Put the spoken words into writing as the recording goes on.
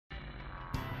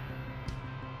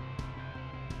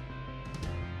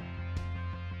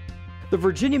The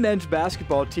Virginia men's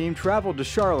basketball team traveled to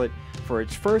Charlotte for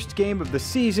its first game of the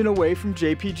season away from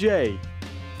JPJ.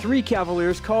 3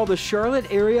 Cavaliers call the Charlotte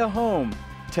area home: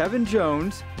 Tevin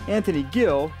Jones, Anthony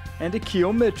Gill, and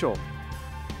Akil Mitchell.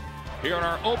 Here in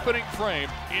our opening frame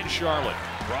in Charlotte,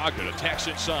 Brogdon attacks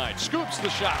inside, scoops the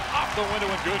shot off the window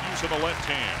and good, using the left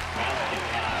hand.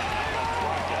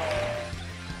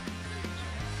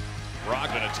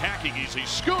 Brogdon attacking easy,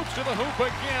 scoops to the hoop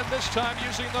again, this time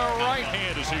using the right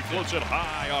hand as he floats it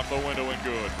high off the window and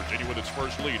good. Virginia with its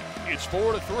first lead. It's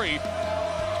 4-3.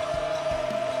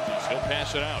 He'll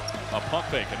pass it out. A pump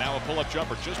fake and now a pull-up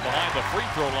jumper just behind the free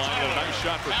throw line, and a nice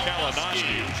shot for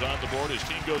Kalinowski, who's on the board. His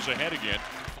team goes ahead again.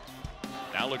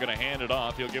 Now looking to hand it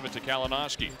off. He'll give it to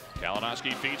Kalinowski.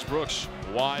 Kalinowski feeds Brooks.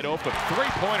 Wide open.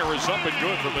 Three-pointer is up and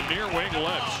good from the near wing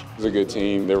left. It's a good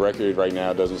team. Their record right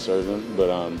now doesn't serve them, but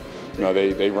you know,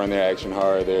 they run their action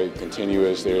hard. They're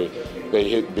continuous. They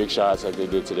hit big shots like they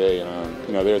did today. And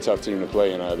you know, they're a tough team to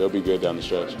play, and they'll be good down the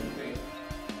stretch.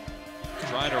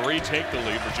 Trying to retake the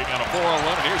lead. Virginia on a 4-on-1,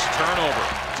 and here's a turnover.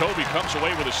 Tobey comes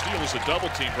away with a steal as a double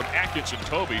team from Atkins and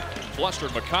Tobey.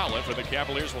 Flustered McAuliffe, and the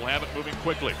Cavaliers will have it moving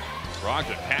quickly.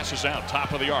 Brogdon passes out,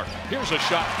 top of the arc. Here's a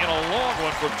shot and a long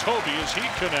one from Tobey as he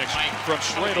connects from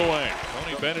straight away.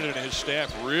 Tony Bennett and his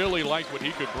staff really liked what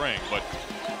he could bring, but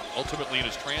ultimately in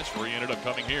his transfer, he ended up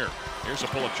coming here. Here's a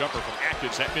pull-up jumper from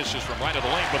Atkins. That misses from right of the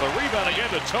lane, but a rebound again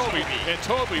to Tobey, and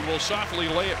Tobey will softly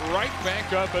lay it right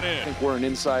back up and in. I think we're an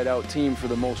inside-out team for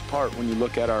the most part. When you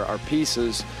look at our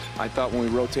pieces, I thought when we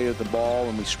rotated the ball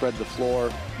and we spread the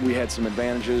floor, we had some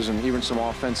advantages and even some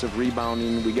offensive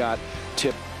rebounding. We got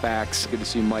tip backs. Good to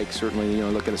see Mike, certainly, you know,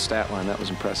 look at his stat line. That was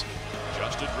impressive.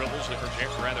 Justin dribbles,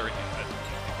 or rather,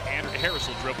 Andrew Harris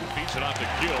will dribble, feeds it off to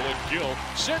Gill, and Gill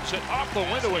sends it off the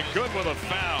window and good with a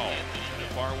foul. The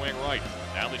far wing right.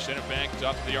 Now they send it back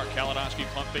up to the arc. Kalinowski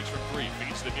pump fakes from 3,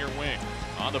 feeds the near wing.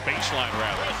 On the baseline,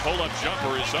 rather. A pull-up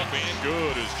jumper is up and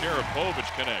good as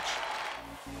Jarapovich connects.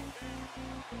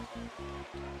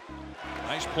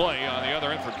 Nice play on the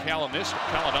other end for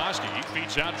Kalinowski. He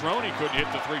feeds out Drone. He couldn't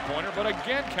hit the three-pointer, but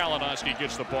again Kalinowski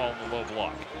gets the ball in the low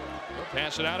block. He'll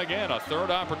pass it out again, a third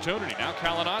opportunity. Now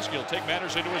Kalinowski will take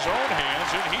matters into his own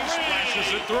hands, and he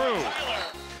splashes it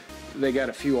through. They got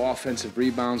a few offensive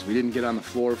rebounds. We didn't get on the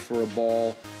floor for a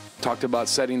ball. Talked about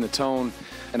setting the tone,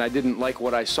 and I didn't like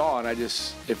what I saw, and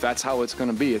if that's how it's going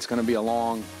to be a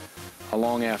long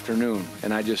afternoon.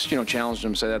 And I just, you know, challenged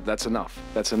him, say that's enough.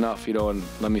 That's enough, you know, and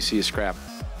let me see you scrap.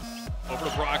 Over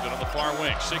to Brogdon on the far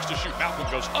wing, 6 to shoot. Malcolm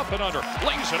goes up and under,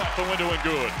 lays it off the window and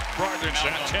good. Brogdon's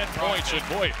at 10 points, and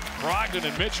boy, Brogdon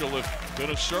and Mitchell have been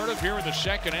assertive here in the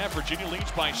second half. Virginia leads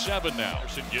by 7 now.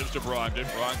 Anderson gives to Brogdon.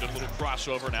 Brogdon, a little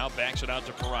crossover now, backs it out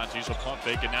to Ferrantes. A pump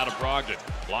fake, and now to Brogdon.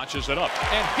 Launches it up,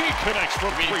 and he connects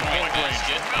from three-point range.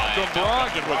 Malcolm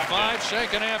Brogdon with 5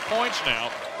 second-half points now.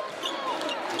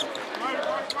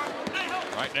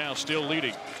 Right now, still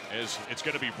leading, as it's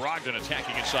going to be Brogdon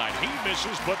attacking inside. He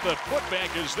misses, but the putback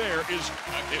is there.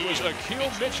 It was Akil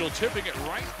Mitchell tipping it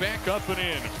right back up and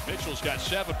in. Mitchell's got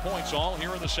 7 points all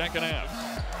here in the second half.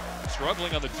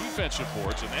 Struggling on the defensive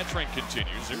boards, and that trend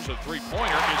continues. There's a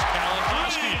three-pointer as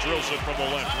Kalinowski drills it from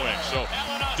the left wing. So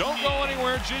don't go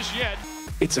anywhere just yet.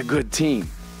 It's a good team.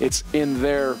 It's in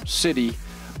their city.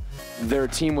 Their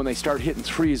team, when they start hitting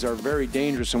threes, are very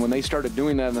dangerous, and when they started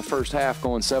doing that in the first half,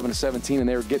 going 7-17, and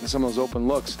they were getting some of those open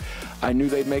looks, I knew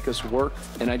they'd make us work,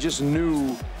 and I just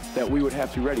knew that we would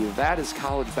have to be ready. That is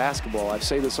college basketball. I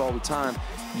say this all the time.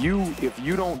 If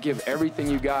you don't give everything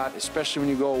you got, especially when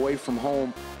you go away from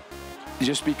home,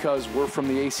 just because we're from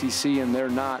the ACC and they're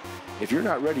not, if you're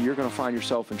not ready, you're going to find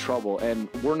yourself in trouble, and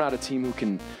we're not a team who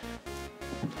can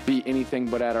be anything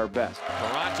but at our best.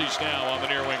 Ferrantes now on the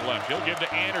near wing left. He'll give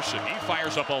to Anderson. He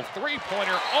fires up a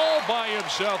three-pointer all by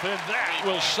himself, and that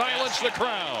will silence the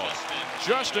crowd.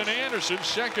 Justin Anderson's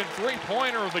second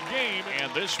three-pointer of the game,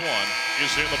 and this one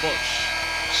is in the books.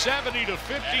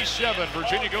 70-57,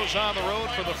 Virginia goes on the road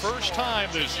for the first time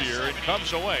this year and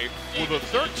comes away with a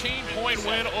 13-point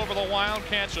win over the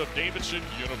Wildcats of Davidson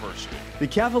University. The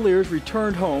Cavaliers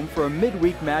returned home for a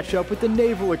midweek matchup with the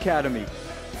Naval Academy.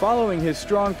 Following his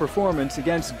strong performance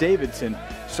against Davidson,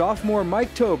 sophomore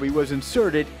Mike Tobey was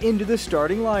inserted into the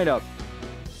starting lineup.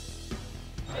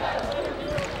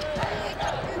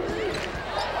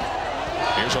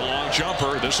 Here's a long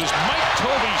jumper. This is Mike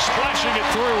Tobey splashing it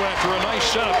through after a nice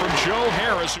setup from Joe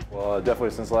Harris. Well, definitely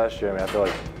since last year, I mean, I feel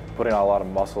like putting on a lot of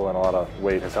muscle and a lot of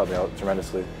weight has helped me out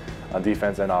tremendously on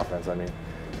defense and offense. I mean,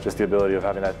 just the ability of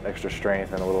having that extra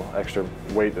strength and a little extra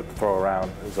weight to throw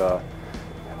around is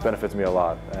benefits me a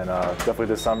lot. And definitely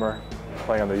this summer,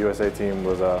 playing on the USA team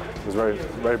was very,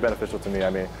 very beneficial to me. I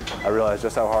mean, I realized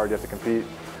just how hard you have to compete.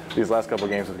 These last couple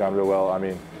of games have gone real well. I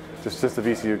mean, just the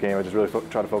VCU game, I just really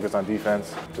try to focus on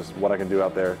defense, just what I can do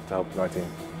out there to help my team.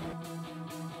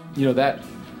 You know, that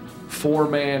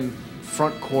four-man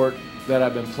front court that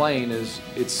I've been playing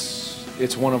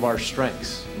it's one of our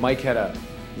strengths. Mike had a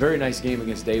very nice game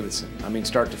against Davidson. I mean,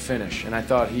 start to finish, and I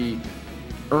thought he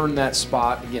earned that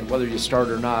spot, again, whether you start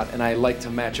or not, and I like to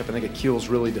match up. I think Akil's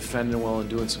really defending well and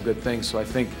doing some good things, so I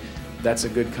think that's a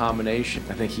good combination.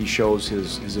 I think he shows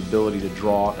his ability to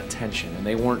draw attention, and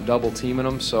they weren't double teaming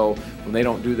him, so when they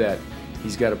don't do that,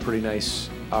 he's got a pretty nice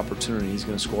opportunity. He's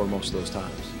going to score most of those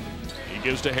times. He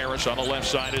gives to Harris on the left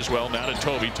side as well. Now to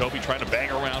Tobey. Tobey trying to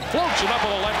bang around, floats it up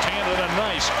with a left hand and a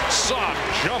nice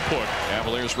soft jump hook.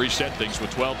 Cavaliers reset things with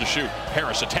 12 to shoot.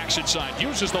 Harris attacks inside,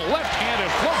 uses the left hand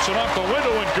and floats it off the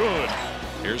window and good.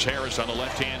 Here's Harris on the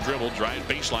left-hand dribble, drives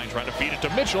baseline, trying to feed it to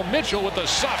Mitchell. Mitchell with the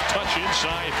soft touch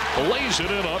inside, lays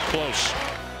it in up close.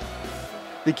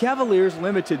 The Cavaliers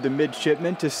limited the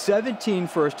midshipmen to 17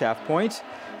 first-half points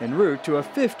en route to a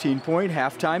 15-point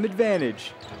halftime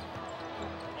advantage.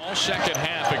 All second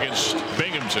half against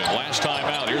Binghamton. Last time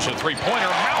out, here's a three-pointer.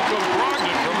 Malcolm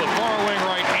Brogdon from the far wing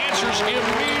right answers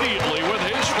immediately with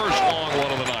his first long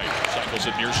one of the night. Cycles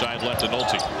it near side left to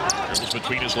Nolte. Dribbles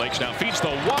between his legs now, feeds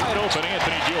the wide open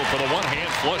Anthony Gill for the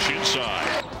one-hand flush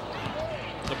inside.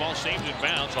 The ball saved in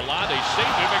bounds. Alade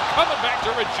saved him and coming back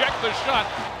to reject the shot.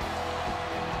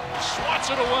 Swats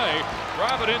it away.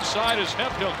 Drive it inside as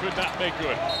Hemphill could not make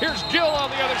good. Here's Gill on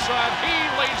the other side. He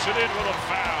lays it in with a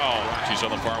foul. He's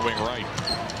on the far wing right.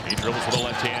 He dribbles with the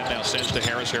left hand, now sends to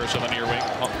Harris. Harris on the near wing,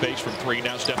 off base from three,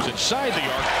 now steps inside the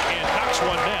arc and knocks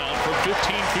one down from 15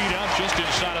 feet out just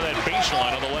inside of that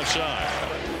baseline on the left side.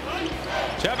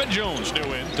 Tevin Jones new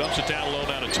in, dumps it down low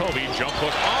now to Tobey. Jump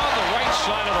hook on the right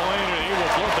side of the lane, and he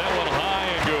will float that one high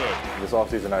and good. This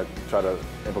offseason, I try to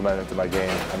implement it into my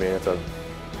game. I mean, it's a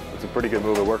pretty good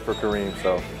move. It worked for Kareem,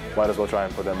 so might as well try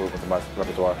and put that move into my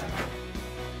repertoire.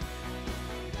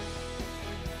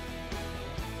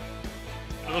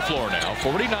 To the floor now,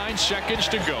 49 seconds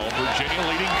to go. Virginia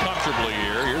leading comfortably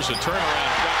here. Here's a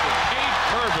turnaround shot from Cade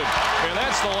Curvin, and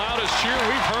that's the loudest cheer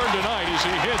we've heard tonight as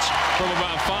he hits from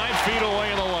about 5 feet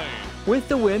away in the lane. With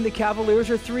the win, the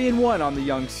Cavaliers are 3-1 on the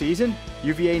young season.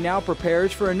 UVA now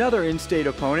prepares for another in-state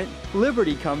opponent.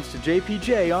 Liberty comes to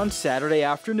JPJ on Saturday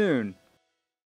afternoon.